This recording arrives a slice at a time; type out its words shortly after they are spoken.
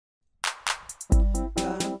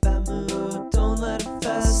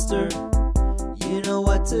Esther. You know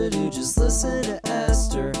what to do, just listen to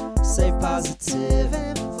Esther. Safe, positive,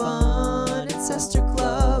 and fun. It's Esther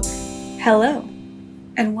Club. Hello,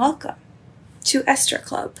 and welcome to Esther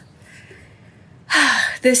Club.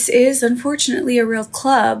 This is unfortunately a real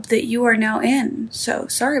club that you are now in, so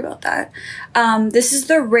sorry about that. This is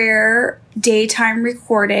the rare daytime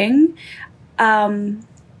recording.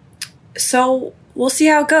 So we'll see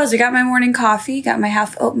how it goes. I got my morning coffee, got my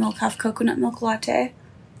half oat milk, half coconut milk latte.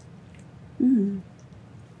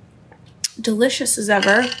 Delicious as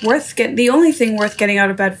ever. The only thing worth getting out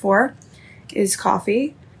of bed for is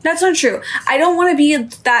coffee. That's not true. I don't want to be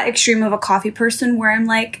that extreme of a coffee person where I'm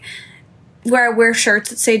like, where I wear shirts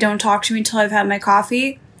that say don't talk to me until I've had my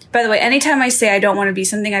coffee. By the way, anytime I say I don't want to be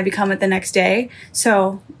something, I become it the next day.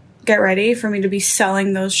 So get ready for me to be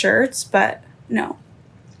selling those shirts, but no.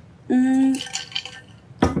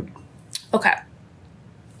 Okay.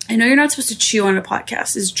 I know you're not supposed to chew on a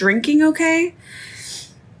podcast. Is drinking okay?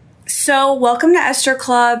 So welcome to Esther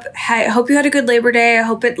Club. I hope you had a good Labor Day. I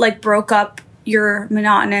hope it broke up your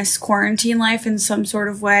monotonous quarantine life in some sort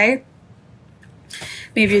of way.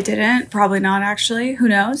 Maybe it didn't. Probably not, actually. Who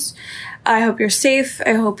knows? I hope you're safe.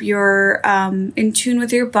 I hope you're in tune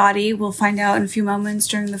with your body. We'll find out in a few moments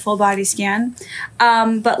during the full body scan.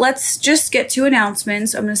 But let's just get to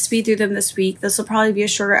announcements. I'm going to speed through them this week. This will probably be a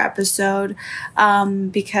shorter episode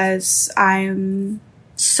because I'm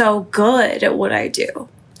so good at what I do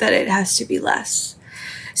that it has to be less.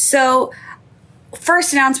 So,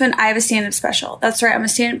 first announcement, I have a stand-up special. That's right, I'm a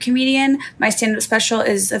stand-up comedian. My stand-up special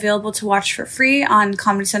is available to watch for free on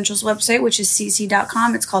Comedy Central's website, which is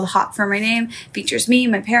cc.com. It's called Hot for My Name. Features me,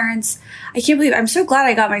 my parents. I can't believe, I'm so glad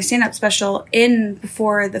I got my stand-up special in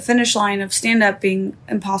before the finish line of stand-up being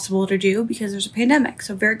impossible to do because there's a pandemic.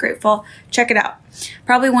 So very grateful. Check it out.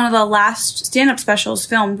 Probably one of the last stand-up specials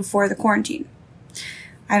filmed before the quarantine.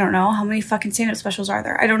 I don't know. How many fucking stand-up specials are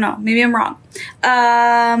there? I don't know. Maybe I'm wrong.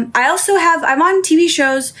 I'm on TV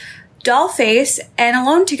shows. Dollface and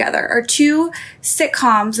Alone Together are two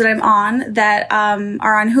sitcoms that I'm on that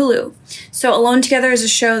are on Hulu. So Alone Together is a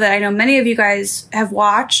show that I know many of you guys have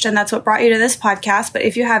watched, and that's what brought you to this podcast. But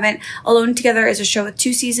if you haven't, Alone Together is a show with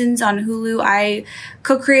 2 seasons on Hulu. I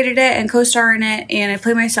co-created it and co-star in it, and I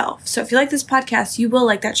play myself. So if you like this podcast, you will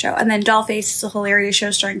like that show. And then Dollface is a hilarious show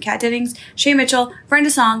starring Kat Dennings, Shay Mitchell, Brenda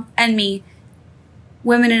Song, and me.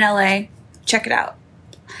 Women in LA. Check it out.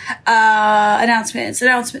 Announcements.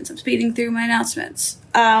 I'm speeding through my announcements.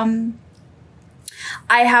 I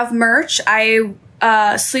have merch.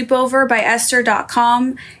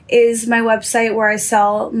 Sleepoverbyesther.com is my website where I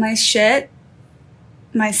sell my shit,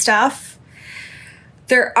 my stuff.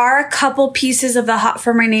 There are a couple pieces of the Hot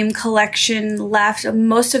for My Name collection left.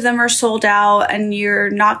 Most of them are sold out, and you're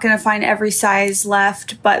not going to find every size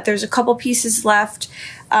left, but there's a couple pieces left.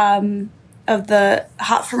 Of the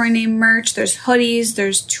Hot for My Name merch. There's hoodies,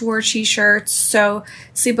 there's tour t-shirts, so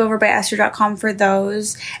sleepoverbyesther.com for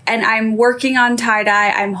those. And I'm working on tie-dye.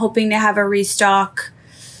 I'm hoping to have a restock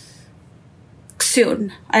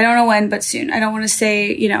soon. I don't know when, but soon. I don't want to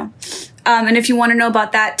say, and if you want to know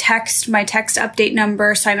about that, text my text update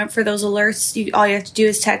number, sign up for those alerts. All you have to do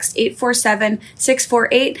is text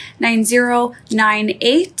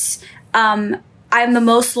 847-648-9098. I'm the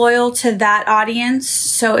most loyal to that audience,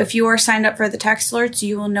 so if you are signed up for the text alerts,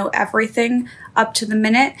 you will know everything up to the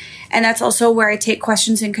minute, and that's also where I take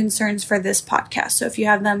questions and concerns for this podcast, so if you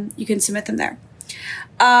have them, you can submit them there.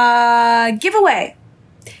 Giveaway.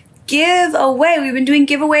 We've been doing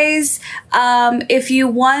giveaways. If you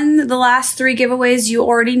won the last 3 giveaways, you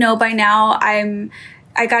already know by now.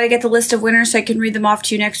 I gotta get the list of winners so I can read them off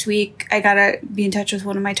to you next week. I gotta be in touch with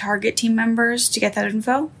one of my Target team members to get that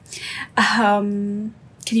info. Can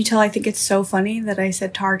you tell I think it's so funny that I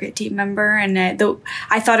said Target team member, and I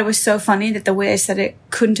thought it was so funny that the way I said it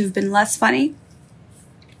couldn't have been less funny.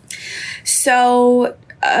 So,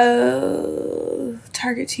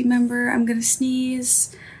 Target team member, I'm gonna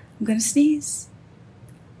sneeze.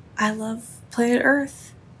 I love planet Earth.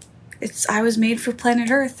 I was made for planet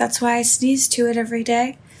Earth. That's why I sneeze to it every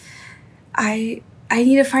day. I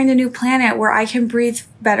need to find a new planet where I can breathe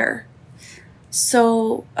better.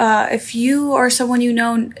 So, if you or someone you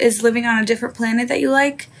know is living on a different planet that you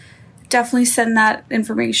like, definitely send that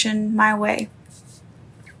information my way.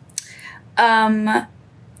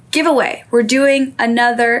 Giveaway. We're doing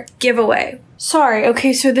another giveaway. Sorry.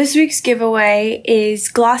 Okay, so this week's giveaway is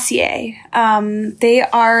Glossier. They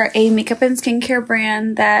are a makeup and skincare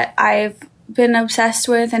brand that I've been obsessed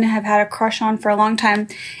with and have had a crush on for a long time.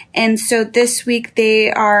 And so this week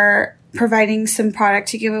they are providing some product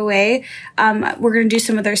to give away. We're going to do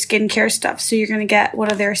some of their skincare stuff. So you're going to get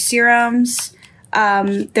one of their serums,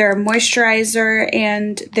 their moisturizer,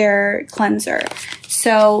 and their cleanser.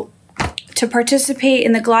 So to participate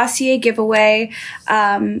in the Glossier giveaway,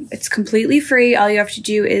 it's completely free. All you have to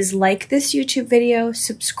do is like this YouTube video,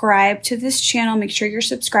 subscribe to this channel, make sure you're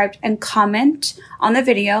subscribed, and comment on the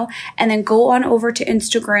video, and then go on over to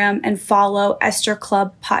Instagram and follow Esther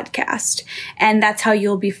Club Podcast. And that's how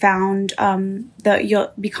you'll be found.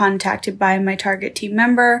 You'll be contacted by my Target team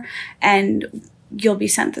member, and you'll be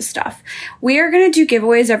sent the stuff. We are going to do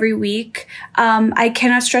giveaways every week. I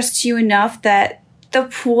cannot stress to you enough that the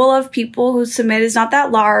pool of people who submit is not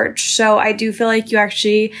that large. So I do feel like you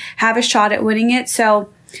actually have a shot at winning it.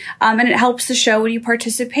 So, and it helps the show when you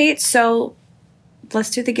participate. So let's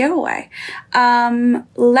do the giveaway. I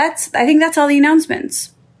think that's all the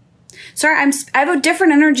announcements. Sorry, I have a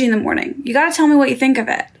different energy in the morning. You got to tell me what you think of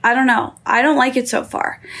it. I don't know. I don't like it so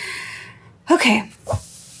far. Okay.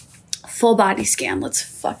 Full body scan. Let's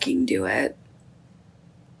fucking do it.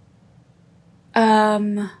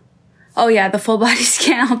 Oh yeah, the full body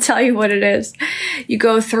scan, I'll tell you what it is. You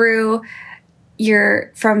go through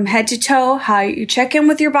from head to toe, how you check in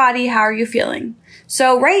with your body, how are you feeling?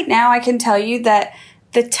 So right now I can tell you that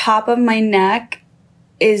the top of my neck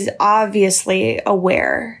is obviously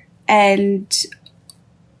aware, and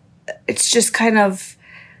it's just kind of,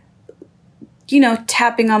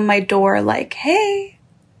 tapping on my door like, hey,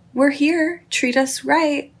 we're here, treat us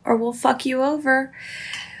right, or we'll fuck you over.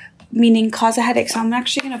 Meaning cause a headache. So I'm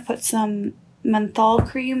actually going to put some menthol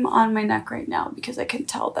cream on my neck right now because I can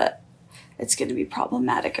tell that it's going to be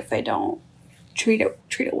problematic if I don't treat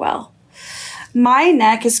it well. My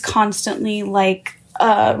neck is constantly like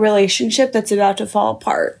a relationship that's about to fall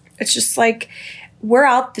apart. It's just like we're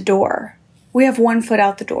out the door. We have one foot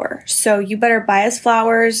out the door. So you better buy us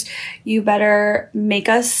flowers. You better make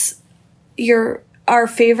us our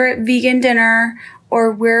favorite vegan dinner,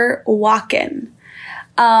 or we're walking.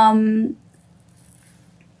 Let's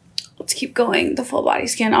keep going. The full body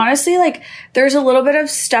scan. Honestly, like there's a little bit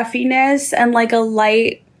of stuffiness and like a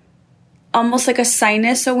light, almost like a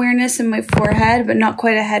sinus awareness in my forehead, but not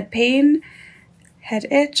quite a head pain. Head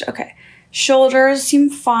itch. Okay. Shoulders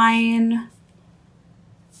seem fine.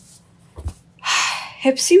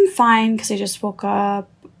 Hips seem fine because I just woke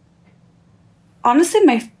up. Honestly,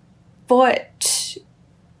 my foot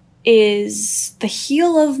is the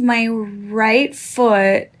heel of my right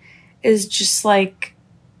foot is just like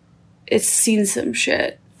it's seen some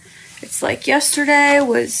shit. It's like yesterday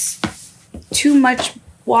was too much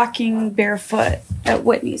walking barefoot at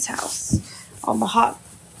Whitney's house on the hot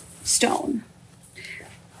stone,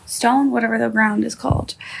 whatever the ground is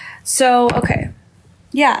called. So okay,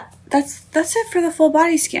 yeah, that's it for the full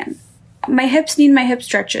body scan. My hips need my hip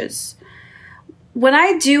stretches. When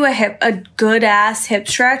I do a good ass hip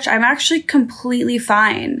stretch, I'm actually completely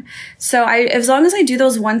fine. So as long as I do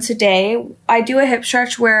those once a day, I do a hip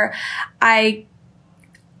stretch where I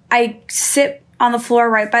sit on the floor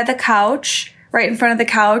right by the couch, right in front of the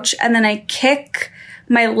couch, and then I kick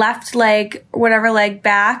my left leg, whatever leg,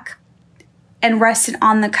 back and rest it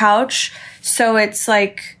on the couch. So it's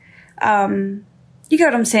like, you get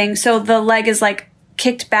what I'm saying? So the leg is like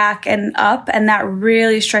kicked back and up, and that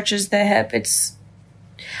really stretches the hip. It's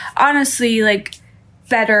honestly like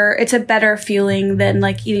better. It's a better feeling than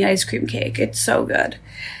like eating ice cream cake. It's so good.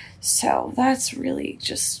 So that's really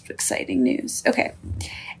just exciting news. Okay.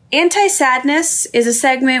 Anti-sadness is a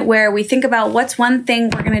segment where we think about what's one thing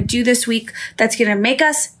we're going to do this week that's going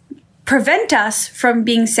to prevent us from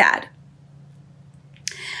being sad.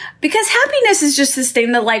 Because happiness is just this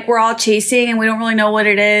thing that like we're all chasing and we don't really know what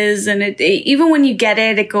it is. And even when you get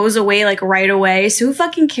it, it goes away like right away. So who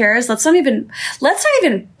fucking cares? Let's not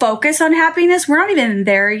even focus on happiness. We're not even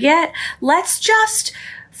there yet. Let's just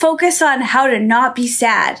focus on how to not be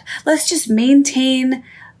sad. Let's just maintain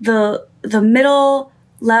the middle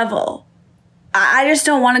level. I just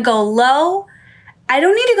don't want to go low. I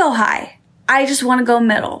don't need to go high. I just want to go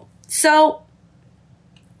middle. So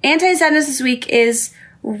anti-sadness this week is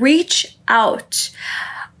reach out.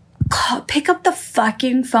 Pick up the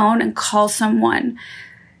fucking phone and call someone.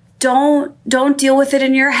 Don't deal with it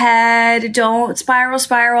in your head. Don't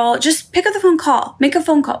spiral. Just pick up the phone, call. Make a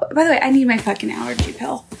phone call. By the way, I need my fucking allergy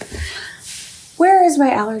pill. Where is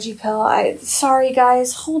my allergy pill? Sorry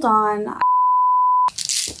guys, hold on. I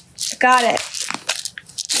got it.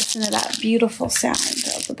 Listen to that beautiful sound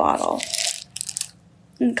of the bottle.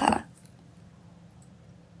 Okay.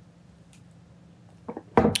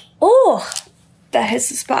 Oh, that hits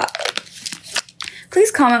the spot.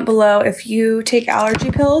 Please comment below if you take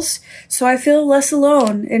allergy pills so I feel less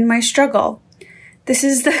alone in my struggle. This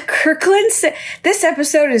is the Kirkland. This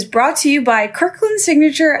episode is brought to you by Kirkland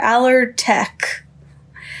Signature Allertech.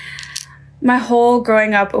 my whole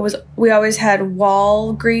growing up, we always had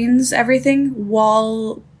Walgreens, everything.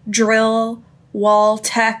 Wall drill, wall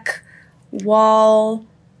tech, wall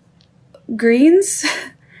greens.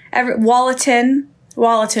 Wallaton.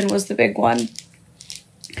 Wallaton was the big one.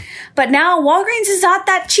 But now Walgreens is not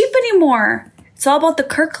that cheap anymore. It's all about the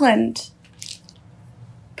Kirkland.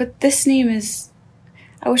 But this name is,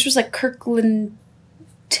 I wish it was like Kirkland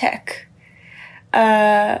Tech.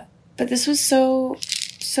 But this was so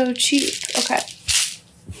cheap. Okay.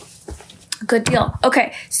 Good deal.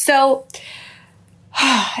 Okay. So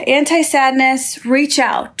anti-sadness, reach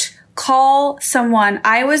out. Call someone.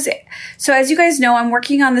 So as you guys know, I'm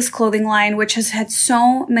working on this clothing line, which has had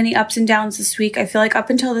so many ups and downs this week. I feel like up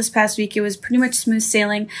until this past week, it was pretty much smooth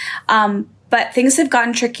sailing. But things have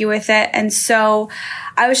gotten tricky with it. And so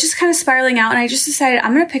I was just kind of spiraling out, and I just decided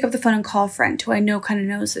I'm going to pick up the phone and call a friend who I know kind of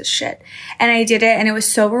knows this shit. And I did it, and it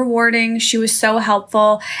was so rewarding. She was so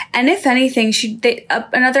helpful. And if anything,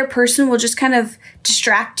 another person will just kind of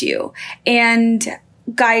distract you and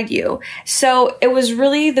guide you. So it was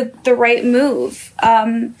really the right move.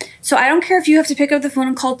 So I don't care if you have to pick up the phone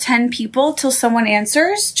and call 10 people till someone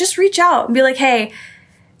answers. Just reach out and be like, hey,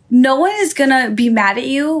 no one is gonna be mad at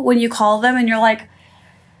you when you call them and you're like,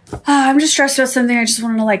 I'm just stressed about something. I just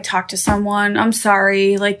wanted to like talk to someone. I'm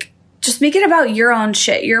sorry. Like, just make it about your own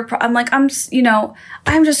shit. I'm just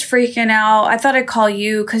freaking out. I thought I'd call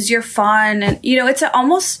you because you're fun. And, it's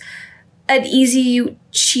almost an easy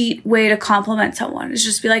cheat way to compliment someone. Is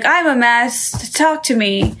just be like, I'm a mess. Talk to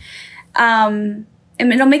me. And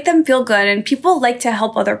it'll make them feel good. And people like to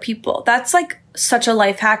help other people. That's like such a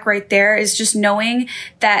life hack right there, is just knowing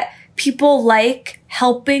that people like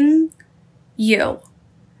helping you.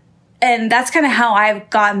 And that's kind of how I've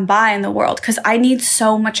gotten by in the world, because I need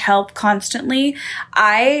so much help constantly.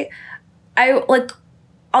 I'll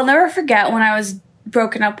never forget when I was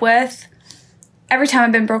broken up with. Every time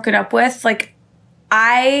I've been broken up with,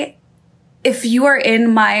 if you are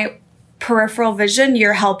in my peripheral vision,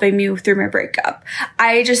 you're helping me through my breakup.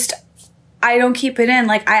 I don't keep it in.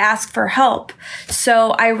 Like, I ask for help. So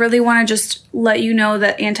I really want to just let you know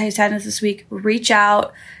that anti-sadness this week, reach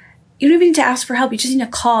out. You don't even need to ask for help. You just need to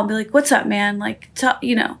call and be like, what's up, man? Like,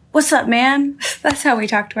 what's up, man? That's how we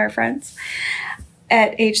talk to our friends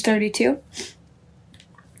at age 32.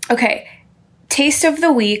 Okay. Taste of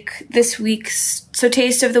the week this week. So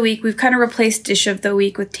taste of the week, we've kind of replaced dish of the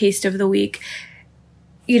week with taste of the week.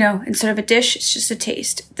 Instead of a dish, it's just a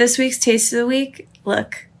taste. This week's taste of the week,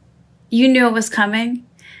 look, you knew it was coming.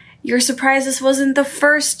 You're surprised this wasn't the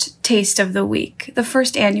first taste of the week, the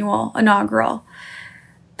first inaugural.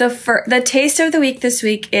 The taste of the week this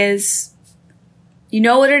week is, you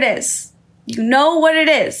know what it is. You know what it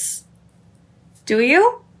is. Do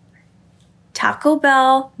you? Taco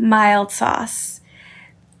Bell mild sauce.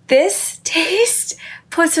 This taste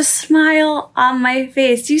puts a smile on my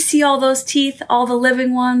face. You see all those teeth, all the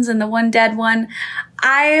living ones and the one dead one.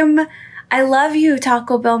 I love you,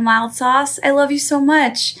 Taco Bell mild sauce. I love you so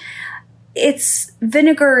much. It's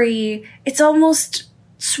vinegary. It's almost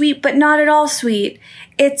sweet, but not at all sweet.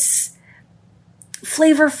 It's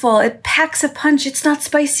flavorful. It packs a punch. It's not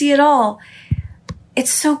spicy at all.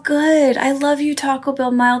 It's so good. I love you, Taco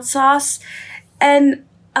Bell mild sauce. And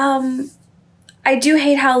I do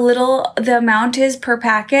hate how little the amount is per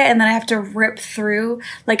packet, and then I have to rip through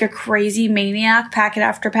like a crazy maniac packet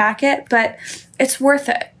after packet, but it's worth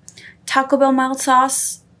it. Taco Bell mild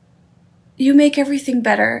sauce, you make everything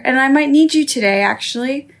better. And I might need you today,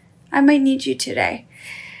 actually. I might need you today.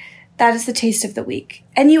 That is the taste of the week.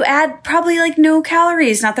 And you add probably like no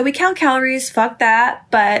calories. Not that we count calories, fuck that.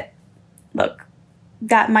 But look,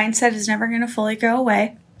 that mindset is never going to fully go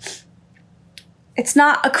away. It's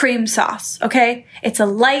not a cream sauce, okay? It's a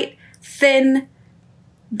light, thin,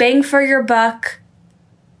 bang for your buck,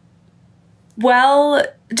 well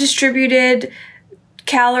distributed,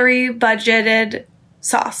 calorie budgeted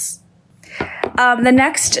sauce. The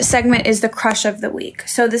next segment is the crush of the week.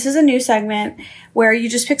 So this is a new segment where you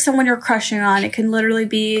just pick someone you're crushing on. It can literally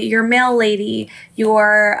be your mail lady, it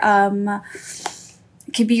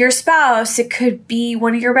could be your spouse, it could be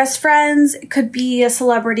one of your best friends, it could be a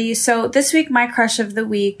celebrity. So this week, my crush of the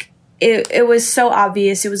week, it was so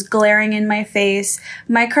obvious. It was glaring in my face.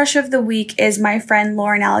 My crush of the week is my friend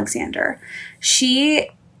Lauren Alexander. She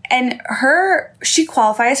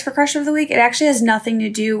qualifies for crush of the week. It actually has nothing to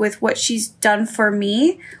do with what she's done for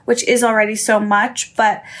me, which is already so much.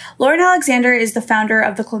 But Lauren Alexander is the founder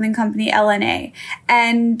of the clothing company LNA.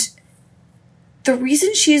 And the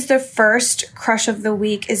reason she's the first crush of the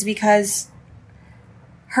week is because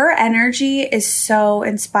her energy is so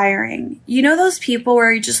inspiring. You know those people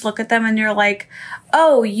where you just look at them and you're like,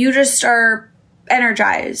 oh, you just are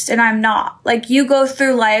energized and I'm not. Like, you go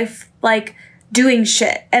through life like doing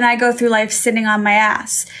shit and I go through life sitting on my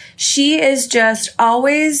ass. She is just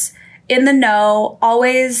always in the know,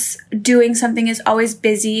 always doing something, is always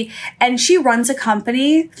busy, and she runs a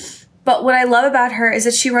company. But what I love about her is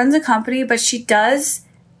that she runs a company, but she's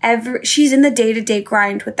in the day-to-day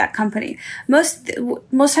grind with that company. Most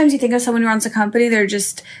times you think of someone who runs a company, they're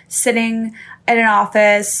just sitting in an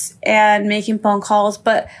office and making phone calls.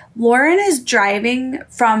 But Lauren is driving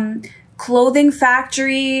from clothing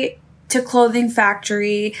factory to clothing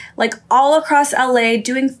factory, like all across LA,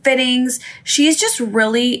 doing fittings. She's just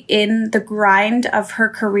really in the grind of her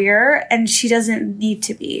career, and she doesn't need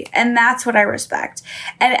to be. And that's what I respect.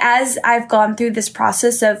 And as I've gone through this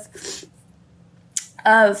process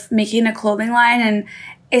of making a clothing line, and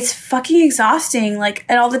it's fucking exhausting, like,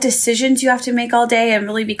 and all the decisions you have to make all day and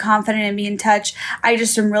really be confident and be in touch. I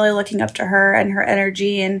just am really looking up to her and her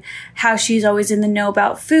energy and how she's always in the know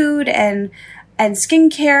about food and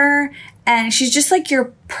skincare. And she's just like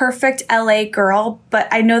your perfect LA girl. But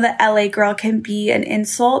I know that LA girl can be an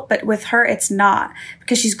insult, but with her, it's not,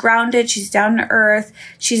 because she's grounded. She's down to earth.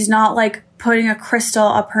 She's not like putting a crystal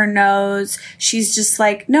up her nose. She's just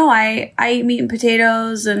like, no, I eat meat and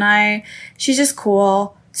potatoes, and she's just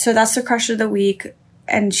cool. So that's the crush of the week.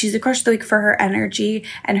 And she's the crush of the week for her energy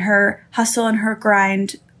and her hustle and her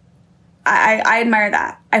grind. I admire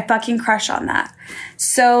that. I fucking crush on that.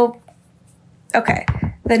 So, okay.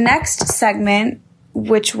 The next segment,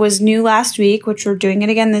 which was new last week, which we're doing it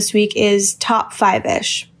again this week, is top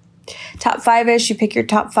 5-ish. Top 5-ish, you pick your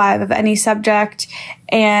top 5 of any subject,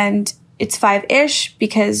 and it's 5-ish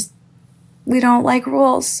because we don't like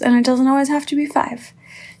rules, and it doesn't always have to be 5.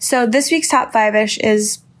 So this week's top 5-ish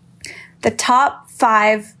is the top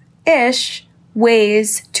 5-ish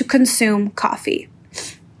ways to consume coffee.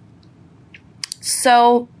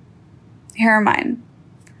 So here are mine.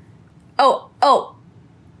 Oh,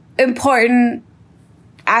 important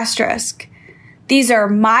asterisk. These are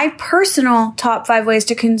my personal top 5 ways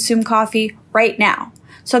to consume coffee right now.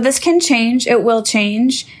 So this can change. It will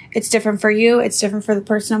change. It's different for you. It's different for the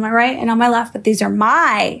person on my right and on my left. But these are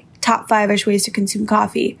my top 5-ish ways to consume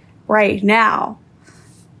coffee right now.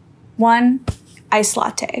 1, iced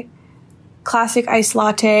latte. Classic iced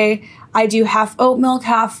latte. I do half oat milk,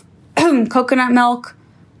 half coconut milk,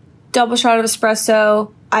 double shot of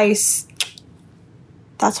espresso, ice.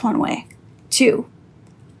 That's one way. 2,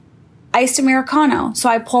 iced Americano. So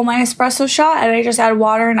I pull my espresso shot and I just add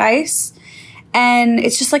water and ice. And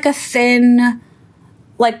it's just like a thin,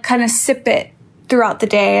 like, kind of sip it throughout the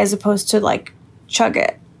day as opposed to like chug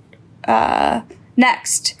it.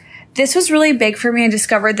 Next, this was really big for me. I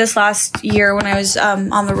discovered this last year when I was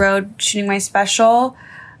on the road shooting my special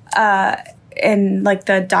and like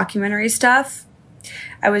the documentary stuff.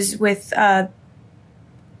 I was with the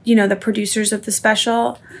producers of the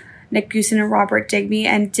special, Nick Goosen and Robert Digby.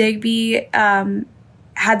 And Digby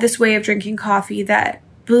had this way of drinking coffee that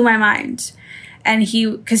blew my mind. And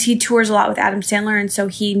because he tours a lot with Adam Sandler, and so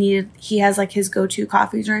he has like his go-to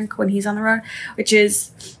coffee drink when he's on the road, which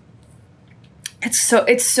is,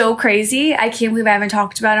 it's so crazy. I can't believe I haven't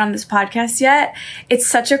talked about it on this podcast yet. It's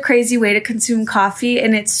such a crazy way to consume coffee,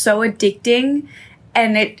 and it's so addicting,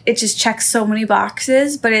 and it just checks so many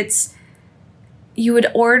boxes. But you would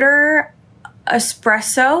order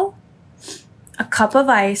espresso, a cup of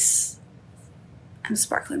ice, and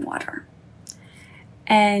sparkling water.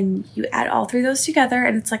 And you add all 3 of those together,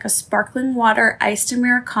 and it's like a sparkling water iced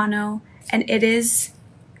Americano. And it is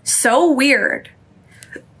so weird,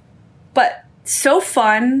 but so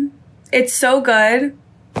fun. It's so good.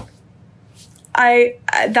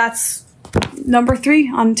 That's number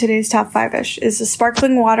 3 on today's top 5-ish is a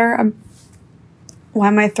sparkling water. Why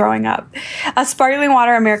am I throwing up? A sparkling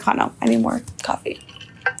water Americano. I need more coffee.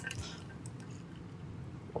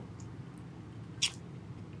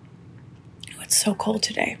 It's so cold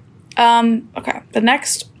today. Okay. The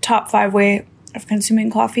next top 5 way of consuming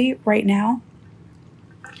coffee right now,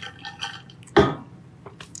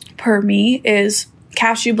 per me, is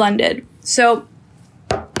cashew blended. So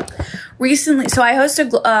recently, I host a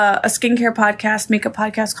skincare podcast, makeup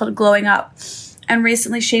podcast called Glowing Up. And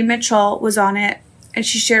recently Shay Mitchell was on it, and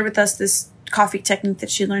she shared with us this coffee technique that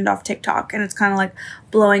she learned off TikTok. And it's kind of like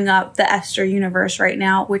blowing up the Esther universe right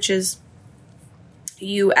now, which is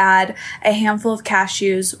you add a handful of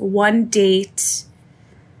cashews, 1 date,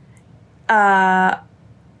 any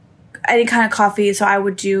kind of coffee. So I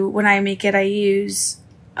would do, when I make it, I use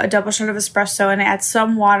a double shot of espresso, and I add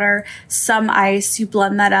some water, some ice. You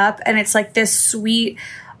blend that up, and it's like this sweet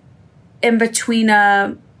in between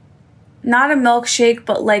not a milkshake,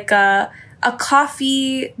 but like a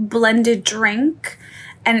coffee blended drink.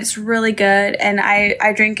 And it's really good. And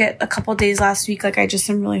I drank it a couple days last week. Like, I just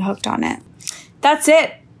am really hooked on it. That's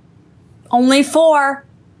it. Only 4.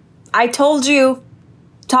 I told you.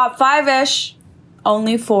 Top 5-ish.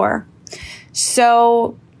 Only 4.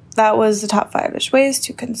 So that was the top 5-ish ways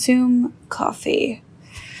to consume coffee.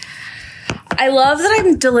 I love that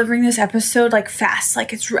I'm delivering this episode like fast.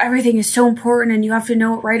 Like, everything is so important and you have to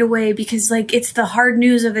know it right away because like it's the hard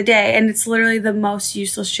news of the day and it's literally the most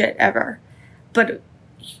useless shit ever. But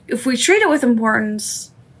if we treat it with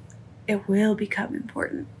importance, it will become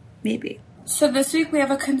important. Maybe. So this week we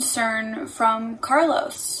have a concern from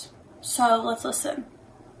Carlos. So let's listen.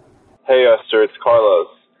 Hey Esther, it's Carlos.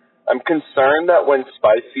 I'm concerned that when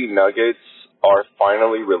spicy nuggets are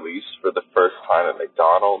finally released for the first time at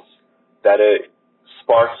McDonald's, that it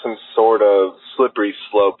sparks some sort of slippery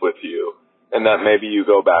slope with you, and that maybe you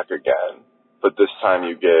go back again, but this time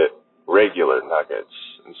you get regular nuggets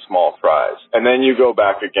and small fries, and then you go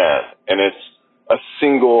back again, and it's a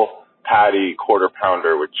single patty quarter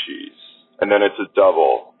pounder with cheese, and then it's a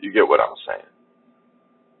double. You get what I'm saying.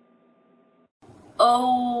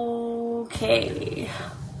 Okay.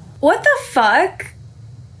 What the fuck?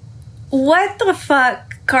 What the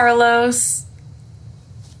fuck, Carlos?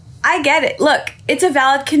 I get it. Look, it's a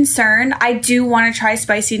valid concern. I do want to try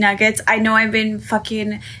spicy nuggets. I know I've been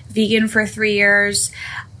fucking vegan for 3 years.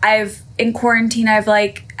 In quarantine, I've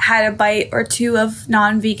like had a bite or two of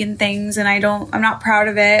non-vegan things and I'm not proud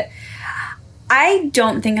of it. I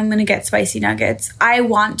don't think I'm going to get spicy nuggets. I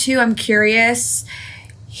want to. I'm curious.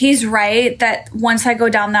 He's right that once I go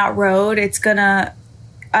down that road, it's going to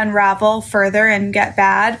unravel further and get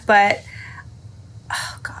bad. But,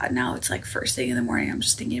 oh God, now it's like first thing in the morning. I'm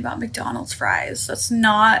just thinking about McDonald's fries.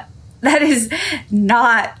 That is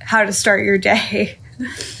not how to start your day.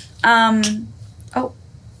 And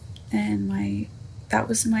that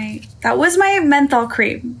was my menthol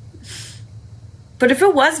cream. But if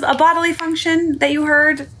it was a bodily function that you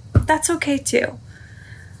heard, that's okay too.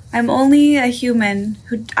 I'm only a human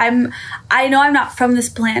I know I'm not from this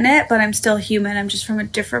planet, but I'm still human. I'm just from a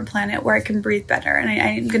different planet where I can breathe better, and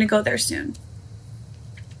I'm going to go there soon.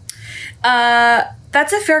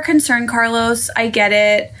 That's a fair concern, Carlos. I get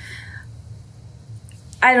it.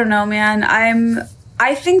 I don't know, man.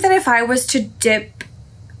 I think that if I was to dip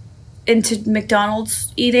into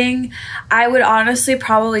McDonald's eating, I would honestly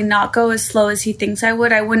probably not go as slow as he thinks I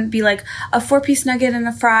would. I wouldn't be like a 4-piece nugget and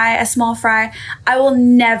a small fry. I will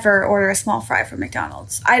never order a small fry from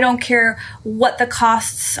McDonald's. I don't care what the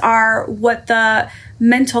costs are, what the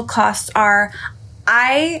mental costs are.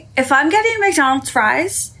 If I'm getting McDonald's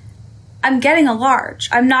fries, I'm getting a large.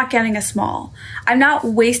 I'm not getting a small. I'm not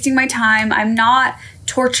wasting my time. I'm not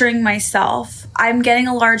torturing myself. I'm getting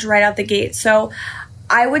a large right out the gate. So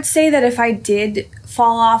I would say that if I did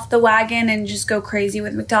fall off the wagon and just go crazy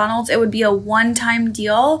with McDonald's, it would be a one-time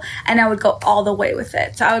deal and I would go all the way with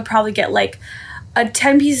it. So I would probably get like a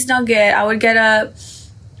 10-piece nugget. I would get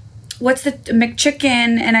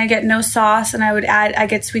McChicken, and I get no sauce, and I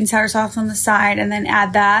get sweet and sour sauce on the side and then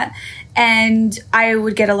add that. And I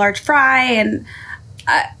would get a large fry, and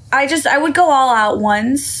I would go all out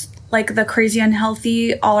once, like the crazy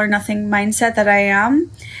unhealthy all or nothing mindset that I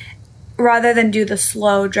am, rather than do the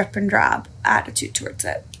slow drip and drab attitude towards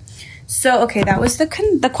it. So, okay, that was the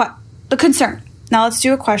concern. Now let's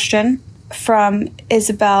do a question from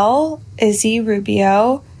Izzy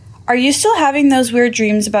Rubio. Are you still having those weird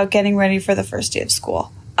dreams about getting ready for the first day of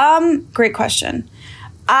school? Great question.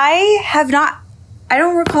 I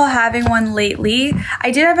don't recall having one lately.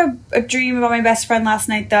 I did have a dream about my best friend last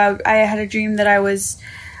night, though. I had a dream that I was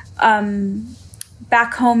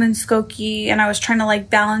back home in Skokie, and I was trying to like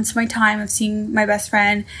balance my time of seeing my best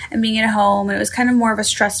friend and being at home. And it was kind of more of a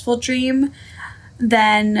stressful dream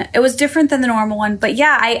it was different than the normal one. But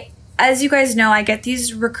yeah, as you guys know, I get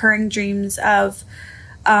these recurring dreams of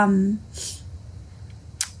I'm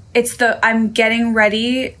getting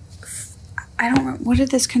ready. I don't remember. What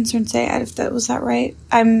did this concern say? Was that right?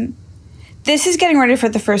 This is getting ready for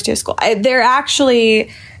the first day of school. I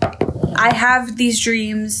have these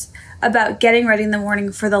dreams about getting ready in the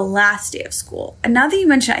morning for the last day of school. And now that you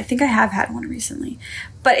mention it, I think I have had one recently.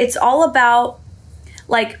 But it's all about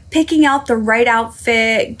like picking out the right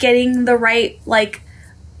outfit, getting the right like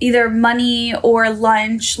either money or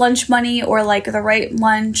lunch money, or like the right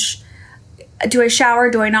lunch. Do I shower?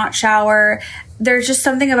 Do I not shower? There's just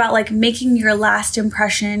something about like making your last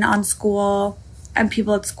impression on school and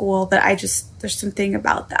people at school that there's something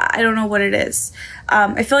about that. I don't know what it is.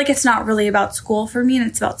 I feel like it's not really about school for me and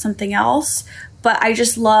it's about something else, but I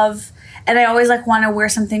just love, and I always like want to wear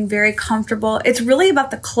something very comfortable. It's really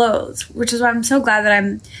about the clothes, which is why I'm so glad that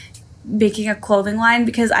I'm making a clothing line,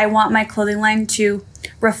 because I want my clothing line to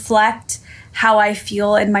reflect how I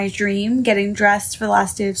feel in my dream getting dressed for the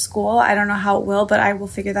last day of school. I don't know how it will, but I will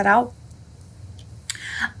figure that out.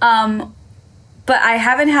 But I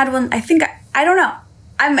haven't had one. I don't know.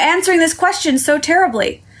 I'm answering this question so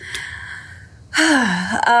terribly.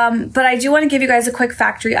 But I do want to give you guys a quick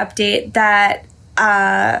factory update that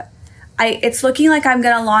it's looking like I'm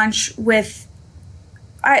going to launch with,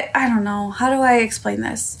 I don't know. How do I explain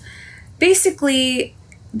this? Basically,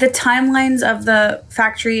 the timelines of the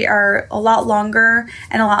factory are a lot longer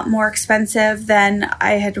and a lot more expensive than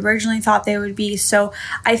I had originally thought they would be. So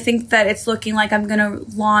I think that it's looking like I'm going to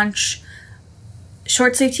launch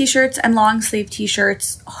short sleeve t-shirts and long sleeve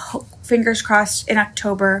t-shirts, fingers crossed, in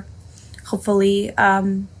October. Hopefully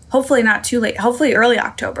not too late. Hopefully early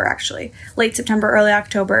October, actually. Late September, early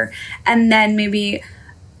October. And then maybe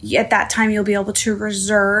at that time you'll be able to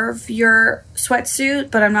reserve your sweatsuit,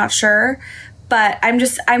 but I'm not sure. But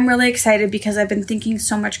I'm really excited because I've been thinking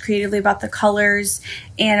so much creatively about the colors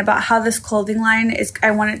and about how this clothing line is.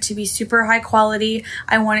 I want it to be super high quality.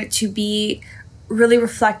 I want it to be really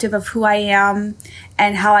reflective of who I am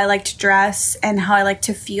and how I like to dress and how I like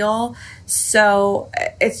to feel. So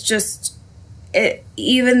it's just,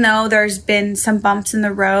 even though there's been some bumps in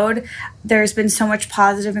the road, there's been so much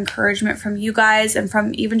positive encouragement from you guys and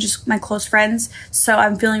from even just my close friends. So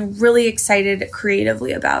I'm feeling really excited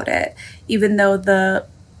creatively about it, even though the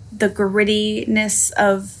grittiness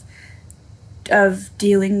of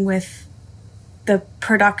dealing with the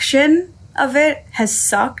production of it has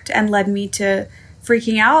sucked and led me to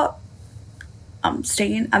freaking out. I'm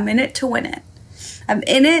in it to win it. I'm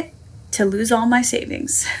in it to lose all my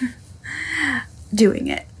savings doing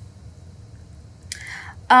it.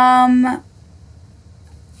 I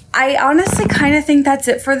honestly kind of think that's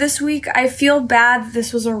it for this week. I feel bad that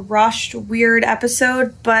this was a rushed, weird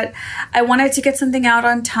episode, but I wanted to get something out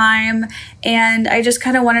on time, and I just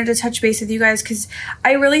kind of wanted to touch base with you guys because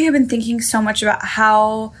I really have been thinking so much about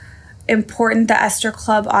how important the Esther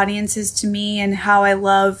Club audience is to me and how I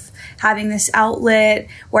love having this outlet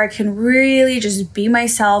where I can really just be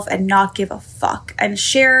myself and not give a fuck and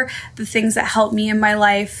share the things that help me in my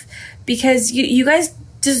life, because you guys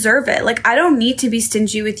deserve it. Like, I don't need to be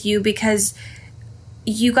stingy with you because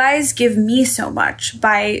you guys give me so much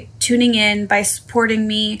by tuning in, by supporting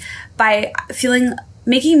me, by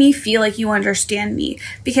making me feel like you understand me,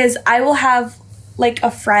 because I will have like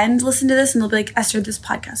a friend listen to this and they'll be like, Esther, this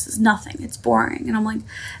podcast is nothing. It's boring. And I'm like,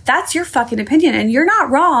 that's your fucking opinion and you're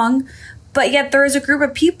not wrong. But yet there is a group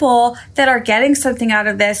of people that are getting something out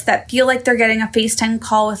of this, that feel like they're getting a FaceTime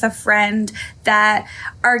call with a friend, that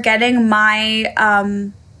are getting my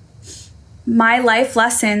life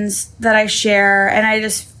lessons that I share. And I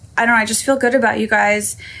just feel good about you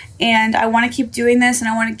guys. And I want to keep doing this, and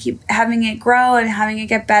I want to keep having it grow and having it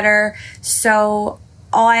get better. So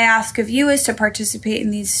all I ask of you is to participate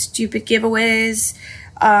in these stupid giveaways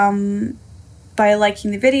by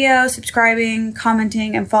liking the video, subscribing,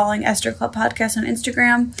 commenting, and following Esther Club Podcast on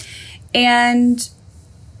Instagram. And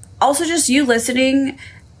also just you listening.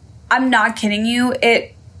 I'm not kidding you.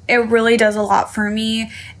 It really does a lot for me.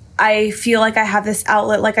 I feel like I have this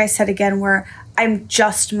outlet, like I said again, where I'm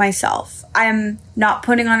just myself. I'm not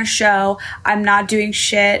putting on a show. I'm not doing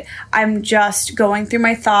shit. I'm just going through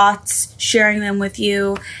my thoughts, sharing them with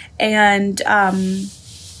you. And I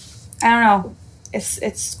don't know.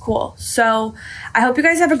 It's cool. So I hope you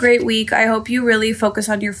guys have a great week. I hope you really focus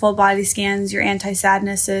on your full body scans, your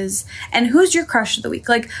anti-sadnesses, and who's your crush of the week.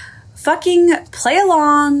 Like, fucking play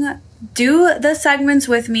along, do the segments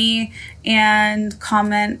with me, and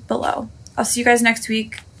comment below. I'll see you guys next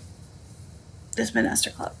week. This has been Esther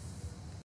Club.